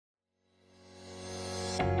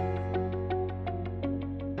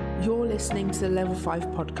You're listening to the Level 5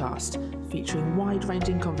 podcast, featuring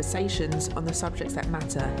wide-ranging conversations on the subjects that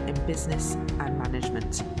matter in business and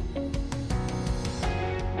management.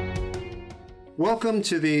 Welcome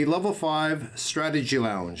to the Level 5 Strategy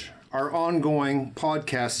Lounge, our ongoing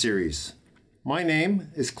podcast series. My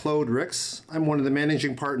name is Claude Ricks. I'm one of the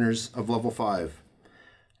managing partners of Level 5.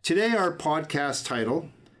 Today, our podcast title,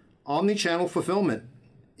 Omnichannel Fulfillment,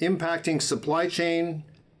 Impacting Supply Chain,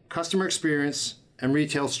 Customer Experience, and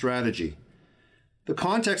Retail Strategy. The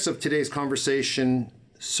context of today's conversation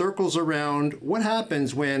circles around what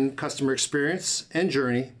happens when customer experience and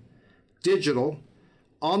journey, digital,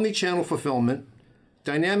 omnichannel fulfillment,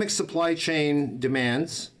 dynamic supply chain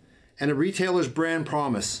demands, and a retailer's brand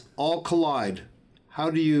promise all collide.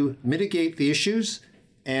 How do you mitigate the issues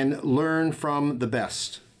and learn from the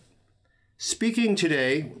best? Speaking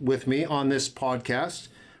today with me on this podcast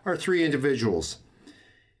are three individuals.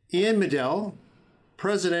 Ian Medell,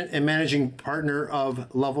 President and Managing Partner of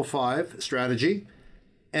Level 5 Strategy,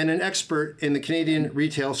 and an expert in the Canadian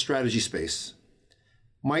retail strategy space.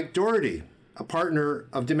 Mike Doherty, a partner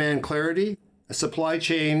of Demand Clarity, a supply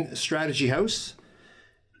chain strategy house,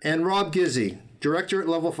 and Rob Gizzi, Director at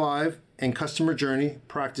Level 5 and Customer Journey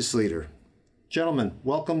Practice Leader. Gentlemen,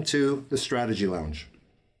 welcome to the Strategy Lounge.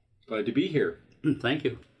 Glad to be here. Thank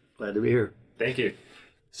you. Glad to be here. Thank you.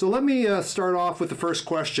 So let me start off with the first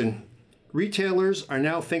question. Retailers are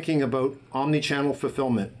now thinking about omnichannel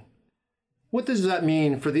fulfillment. What does that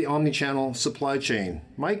mean for the omnichannel supply chain?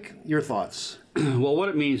 Mike, your thoughts? Well, what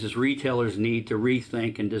it means is retailers need to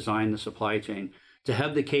rethink and design the supply chain to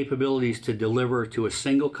have the capabilities to deliver to a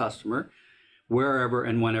single customer wherever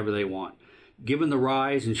and whenever they want. Given the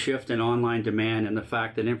rise and shift in online demand and the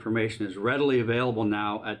fact that information is readily available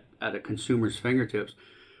now at a consumer's fingertips,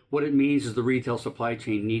 what it means is the retail supply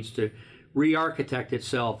chain needs to re-architect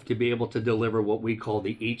itself to be able to deliver what we call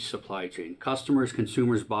the each supply chain. Customers,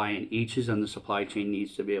 consumers buy in eaches, and the supply chain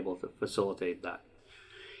needs to be able to facilitate that.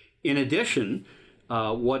 In addition,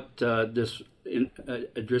 this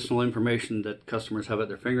additional information that customers have at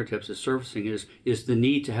their fingertips is surfacing is the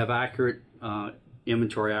need to have accurate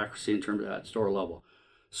inventory accuracy in terms of that store level.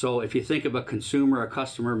 So if you think of a consumer, a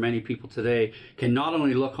customer, many people today can not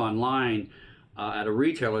only look online at a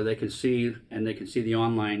retailer, they can see the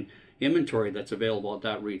online inventory that's available at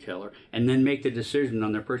that retailer and then make the decision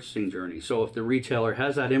on their purchasing journey. So if the retailer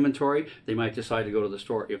has that inventory, they might decide to go to the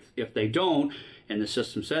store. If they don't, and the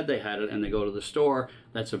system said they had it and they go to the store,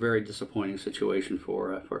 that's a very disappointing situation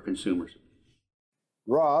for consumers.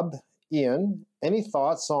 Rob, Ian, any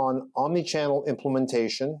thoughts on omnichannel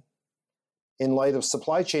implementation in light of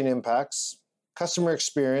supply chain impacts, customer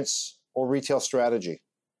experience, or retail strategy,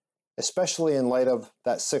 especially in light of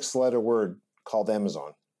that six-letter word called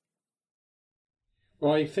Amazon?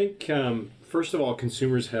 Well, I think, first of all,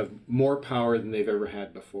 consumers have more power than they've ever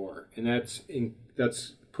had before. And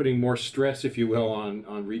that's putting more stress, if you will,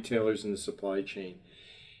 on retailers in the supply chain.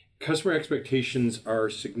 Customer expectations are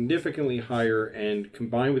significantly higher, and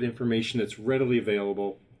combined with information that's readily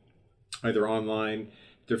available, either online,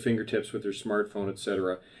 their fingertips with their smartphone,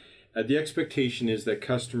 etc., the expectation is that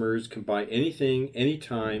customers can buy anything,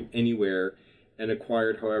 anytime, anywhere, and acquire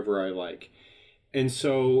it however I like. And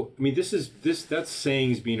so, I mean, that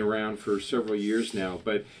saying's been around for several years now,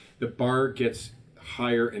 but the bar gets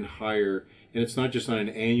higher and higher, and it's not just on an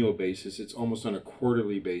annual basis, it's almost on a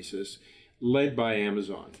quarterly basis, led by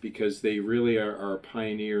Amazon, because they really are a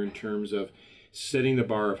pioneer in terms of setting the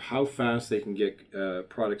bar of how fast they can get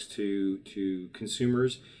products to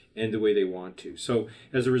consumers and the way they want to. So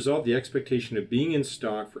as a result, the expectation of being in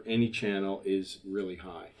stock for any channel is really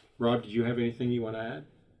high. Rob, did you have anything you want to add?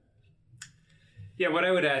 Yeah, what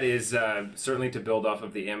I would add is certainly to build off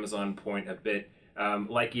of the Amazon point a bit.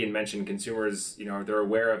 Like Ian mentioned, consumers, they're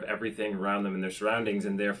aware of everything around them and their surroundings,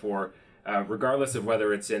 and therefore, regardless of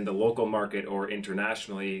whether it's in the local market or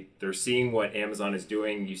internationally, they're seeing what Amazon is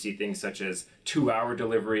doing. You see things such as 2-hour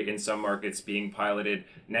delivery in some markets being piloted,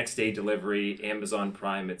 next day delivery, Amazon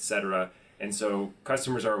Prime, etc. And so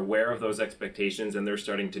customers are aware of those expectations, and they're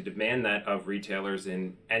starting to demand that of retailers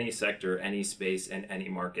in any sector, any space, and any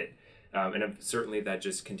market. And certainly that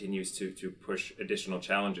just continues to push additional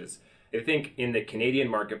challenges. I think in the Canadian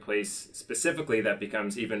marketplace specifically, that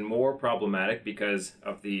becomes even more problematic because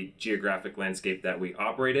of the geographic landscape that we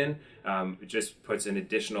operate in. It just puts an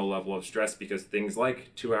additional level of stress because things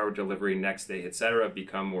like 2-hour delivery, next day, etc.,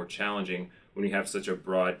 become more challenging when you have such a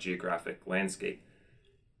broad geographic landscape.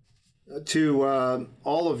 To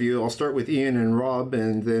all of you, I'll start with Ian and Rob,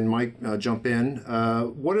 and then Mike jump in.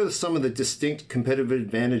 What are some of the distinct competitive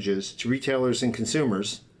advantages to retailers and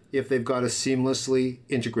consumers if they've got a seamlessly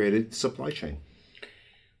integrated supply chain?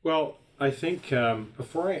 Well, I think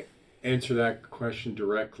before I answer that question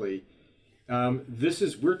directly,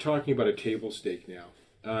 we're talking about a table stake now.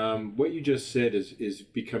 What you just said is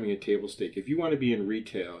becoming a table stake. If you want to be in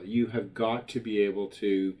retail, you have got to be able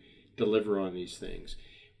to deliver on these things.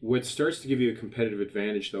 What starts to give you a competitive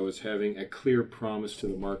advantage, though, is having a clear promise to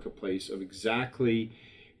the marketplace of exactly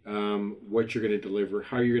what you're going to deliver,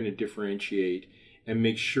 how you're going to differentiate, and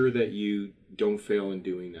make sure that you don't fail in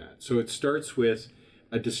doing that. So it starts with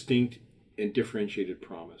a distinct and differentiated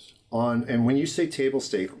promise. And when you say table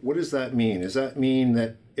stake, what does that mean? Does that mean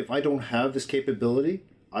that if I don't have this capability,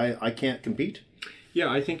 I can't compete? Yeah,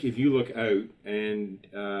 I think if you look out, and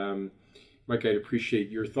Mike, I'd appreciate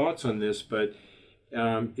your thoughts on this, but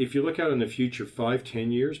if you look out in the future,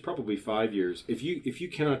 5-10 years, probably 5 years, if you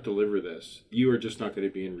cannot deliver this, you are just not going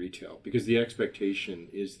to be in retail, because the expectation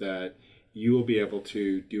is that you will be able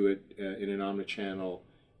to do it in an omnichannel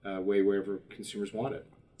way wherever consumers want it.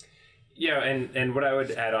 Yeah, and what I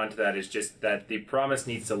would add on to that is just that the promise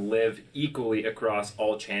needs to live equally across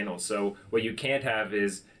all channels. So what you can't have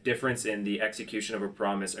is difference in the execution of a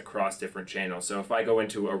promise across different channels. So if I go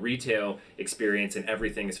into a retail experience and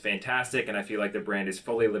everything is fantastic and I feel like the brand is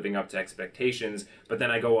fully living up to expectations, but then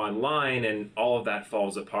I go online and all of that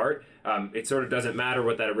falls apart, it sort of doesn't matter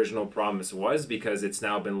what that original promise was, because it's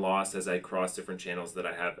now been lost as I cross different channels that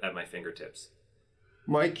I have at my fingertips.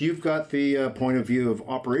 Mike, you've got the point of view of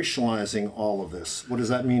operationalizing all of this. What does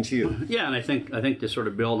that mean to you? Yeah, and I think to sort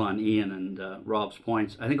of build on Ian and Rob's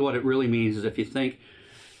points, I think what it really means is if you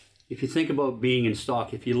think about being in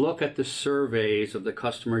stock, if you look at the surveys of the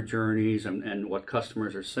customer journeys and what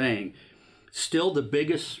customers are saying, still the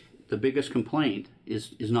biggest complaint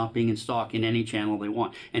is not being in stock in any channel they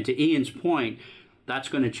want. And to Ian's point, that's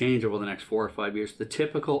going to change over the next 4 or 5 years. The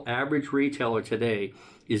typical average retailer today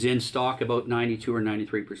is in stock about 92 or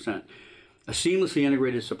 93%. A seamlessly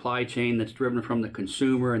integrated supply chain that's driven from the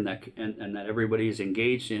consumer and that everybody is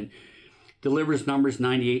engaged in delivers numbers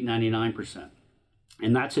 98, 99%.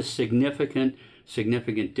 And that's a significant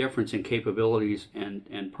difference in capabilities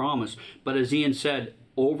and promise. But as Ian said,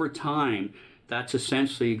 over time, that's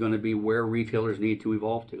essentially going to be where retailers need to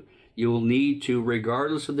evolve to. You'll need to,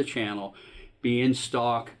 regardless of the channel, be in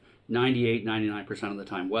stock 98, 99% of the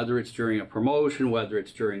time, whether it's during a promotion, whether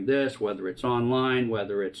it's during this, whether it's online,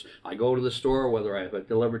 whether it's I go to the store, whether I have it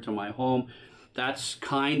delivered to my home. That's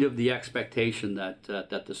kind of the expectation that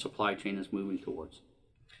the supply chain is moving towards.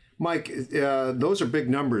 Mike, those are big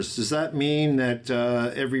numbers. Does that mean that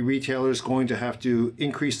every retailer is going to have to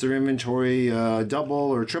increase their inventory double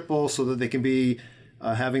or triple so that they can be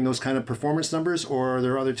having those kind of performance numbers, or are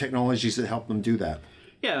there other technologies that help them do that?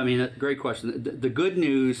 Yeah, I mean, great question. The good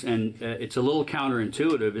news, and it's a little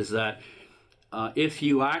counterintuitive, is that if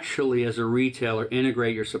you actually, as a retailer,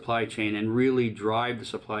 integrate your supply chain and really drive the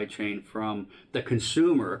supply chain from the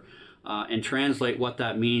consumer and translate what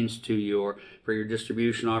that means to for your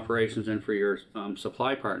distribution operations and for your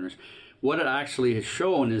supply partners, what it actually has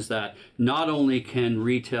shown is that not only can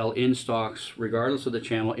retail in-stocks, regardless of the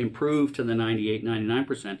channel, improve to the 98,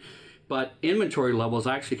 99%, but inventory levels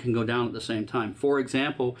actually can go down at the same time. For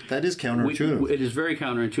example, that is counterintuitive. It is very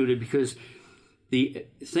counterintuitive because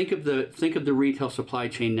think of the retail supply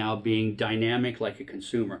chain now being dynamic like a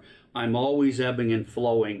consumer. I'm always ebbing and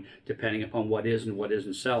flowing depending upon what is and what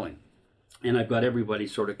isn't selling, and I've got everybody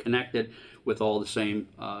sort of connected with all the same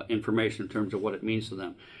information in terms of what it means to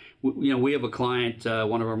them. We have a client,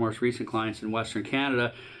 one of our most recent clients in Western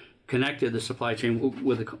Canada, connected the supply chain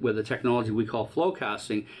with a technology we call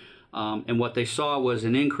flowcasting. And what they saw was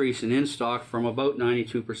an increase in in-stock from about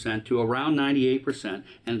 92% to around 98%,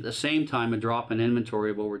 and at the same time a drop in inventory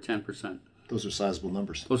of over 10%. Those are sizable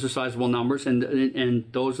numbers. Those are sizable numbers, and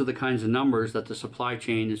those are the kinds of numbers that the supply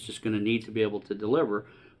chain is just going to need to be able to deliver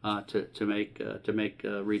to make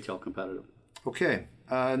retail competitive. Okay,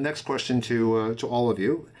 next question to all of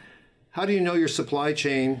you. How do you know your supply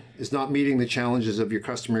chain is not meeting the challenges of your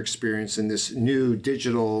customer experience in this new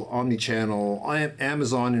digital, omni-channel,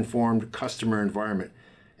 Amazon-informed customer environment?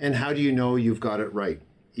 And how do you know you've got it right?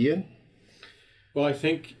 Ian? Well, I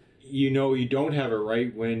think you don't have it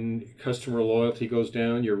right when customer loyalty goes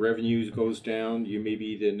down, your revenue goes down,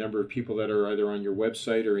 maybe the number of people that are either on your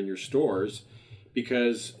website or in your stores,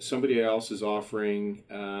 because somebody else is offering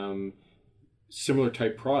similar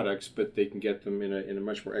type products, but they can get them in a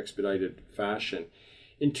much more expedited fashion.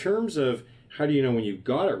 In terms of how do you know when you've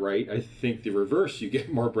got it right, I think the reverse. You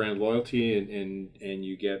get more brand loyalty and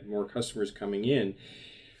you get more customers coming in.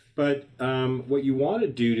 But what you want to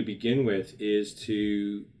do to begin with is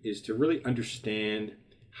to really understand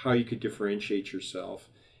how you could differentiate yourself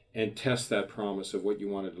and test that promise of what you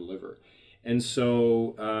want to deliver. And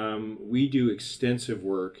so we do extensive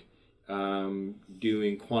work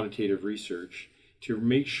doing quantitative research to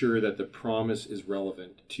make sure that the promise is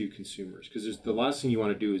relevant to consumers. Because the last thing you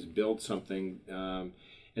want to do is build something,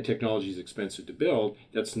 and technology is expensive to build,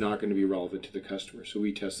 that's not going to be relevant to the customer. So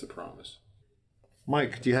we test the promise.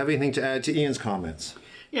 Mike, do you have anything to add to Ian's comments?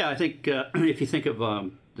 Yeah, I think if you think of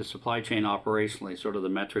the supply chain operationally, sort of the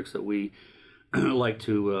metrics that we like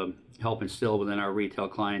to help instill within our retail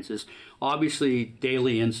clients is obviously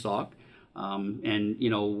daily in stock. And,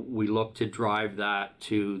 we look to drive that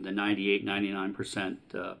to the 98,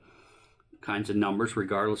 99% kinds of numbers,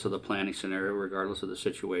 regardless of the planning scenario, regardless of the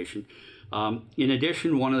situation. In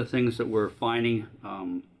addition, one of the things that we're finding,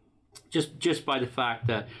 just by the fact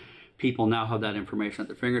that people now have that information at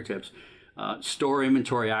their fingertips, store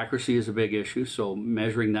inventory accuracy is a big issue. So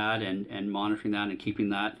measuring that and monitoring that and keeping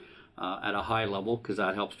that at a high level, because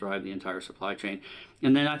that helps drive the entire supply chain.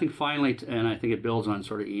 And then I think finally, and I think it builds on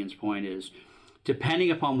sort of Ian's point, is depending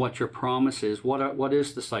upon what your promise is, what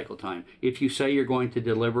is the cycle time? If you say you're going to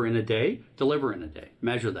deliver in a day, deliver in a day.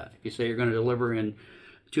 Measure that. If you say you're going to deliver in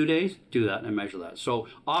 2 days, do that and measure that. So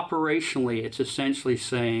operationally, it's essentially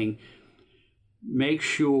saying make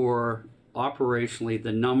sure operationally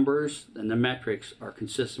the numbers and the metrics are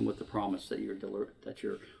consistent with the promise that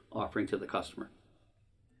you're offering to the customer.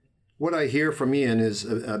 What I hear from Ian is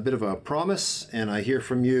a bit of a promise, and I hear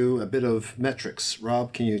from you a bit of metrics.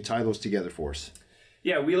 Rob, can you tie those together for us?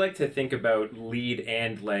 Yeah, we like to think about lead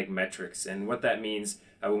and lag metrics. And what that means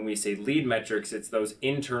when we say lead metrics, it's those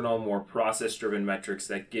internal, more process-driven metrics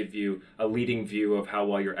that give you a leading view of how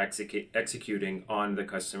well you're executing on the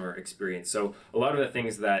customer experience. So a lot of the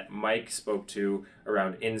things that Mike spoke to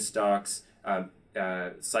around in-stocks,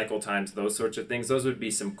 cycle times, those sorts of things, those would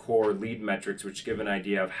be some core lead metrics which give an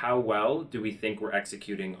idea of how well do we think we're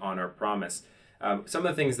executing on our promise. Some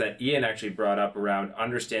of the things that Ian actually brought up around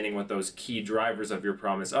understanding what those key drivers of your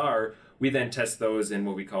promise are, we then test those in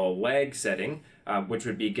what we call a lag setting, which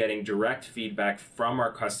would be getting direct feedback from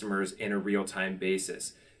our customers in a real-time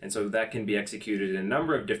basis. And so that can be executed in a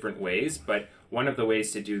number of different ways, but one of the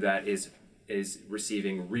ways to do that is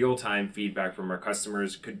receiving real-time feedback from our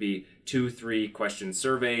customers. Could be 2-3 question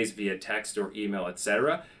surveys via text or email,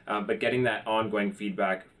 etc. But getting that ongoing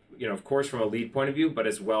feedback, of course from a lead point of view, but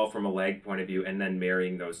as well from a lag point of view, and then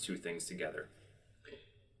marrying those two things together.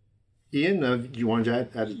 Ian, you want to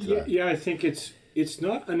add it to that? Yeah, I think it's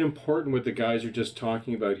not unimportant what the guys are just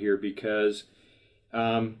talking about here, because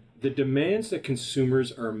the demands that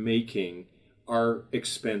consumers are making are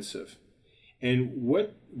expensive. And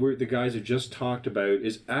what the guys have just talked about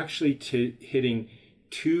is actually hitting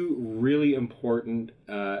two really important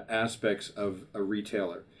aspects of a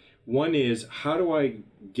retailer. One is, how do I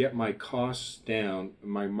get my costs down,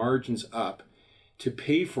 my margins up, to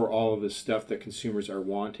pay for all of the stuff that consumers are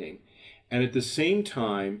wanting? And at the same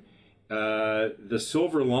time, the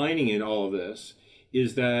silver lining in all of this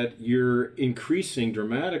is that you're increasing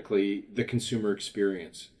dramatically the consumer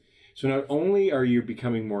experience. So not only are you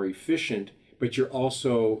becoming more efficient, but you're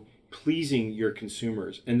also pleasing your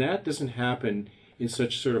consumers. And that doesn't happen in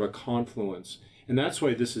such sort of a confluence. And that's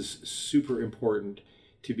why this is super important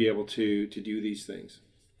to be able to do these things.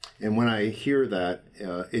 And when I hear that,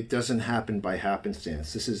 it doesn't happen by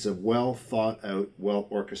happenstance. This is a well thought out, well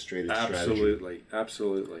orchestrated strategy.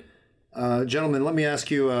 Absolutely. Gentlemen, let me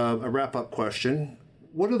ask you a wrap up question.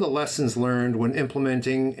 What are the lessons learned when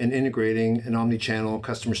implementing and integrating an omni-channel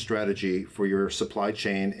customer strategy for your supply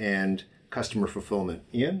chain and customer fulfillment?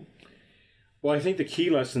 Ian? Well, I think the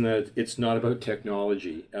key lesson that it's not about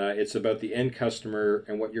technology. It's about the end customer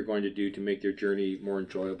and what you're going to do to make their journey more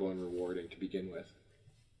enjoyable and rewarding to begin with.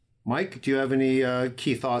 Mike, do you have any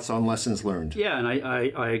key thoughts on lessons learned? Yeah, and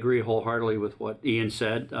I agree wholeheartedly with what Ian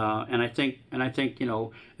said. And I think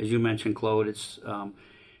as you mentioned, Claude,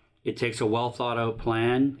 it takes a well thought out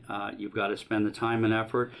plan. You've got to spend the time and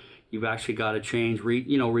effort. You've actually got to change.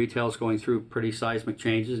 Retail is going through pretty seismic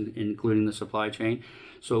changes, including the supply chain.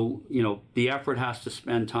 So the effort has to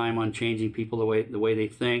spend time on changing people the way they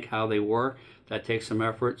think, how they work. That takes some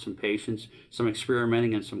effort, some patience, some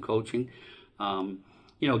experimenting, and some coaching.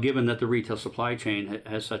 Given that the retail supply chain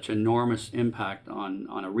has such enormous impact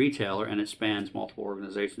on a retailer, and it spans multiple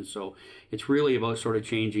organizations. So it's really about sort of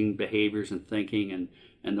changing behaviors and thinking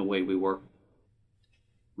and the way we work.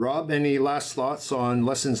 Rob, any last thoughts on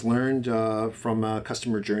lessons learned from a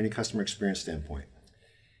customer journey, customer experience standpoint?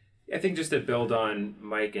 I think just to build on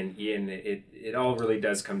Mike and Ian, it all really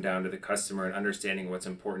does come down to the customer and understanding what's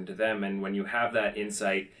important to them. And when you have that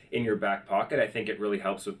insight in your back pocket, I think it really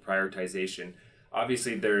helps with prioritization.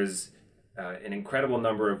 Obviously, there's an incredible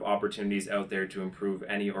number of opportunities out there to improve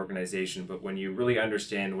any organization, but when you really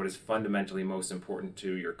understand what is fundamentally most important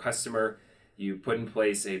to your customer, you put in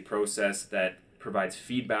place a process that provides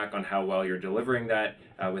feedback on how well you're delivering that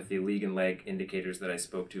with the league and lag indicators that I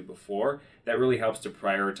spoke to before. That really helps to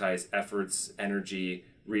prioritize efforts, energy,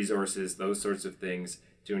 resources, those sorts of things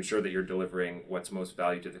to ensure that you're delivering what's most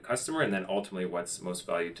value to the customer and then ultimately what's most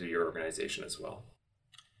value to your organization as well.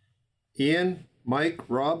 Ian, Mike,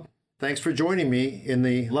 Rob, thanks for joining me in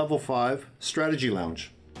the Level 5 Strategy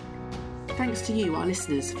Lounge. Thanks to you, our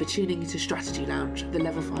listeners, for tuning into Strategy Lounge, the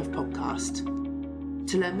Level 5 podcast.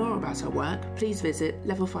 To learn more about our work, please visit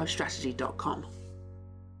level5strategy.com.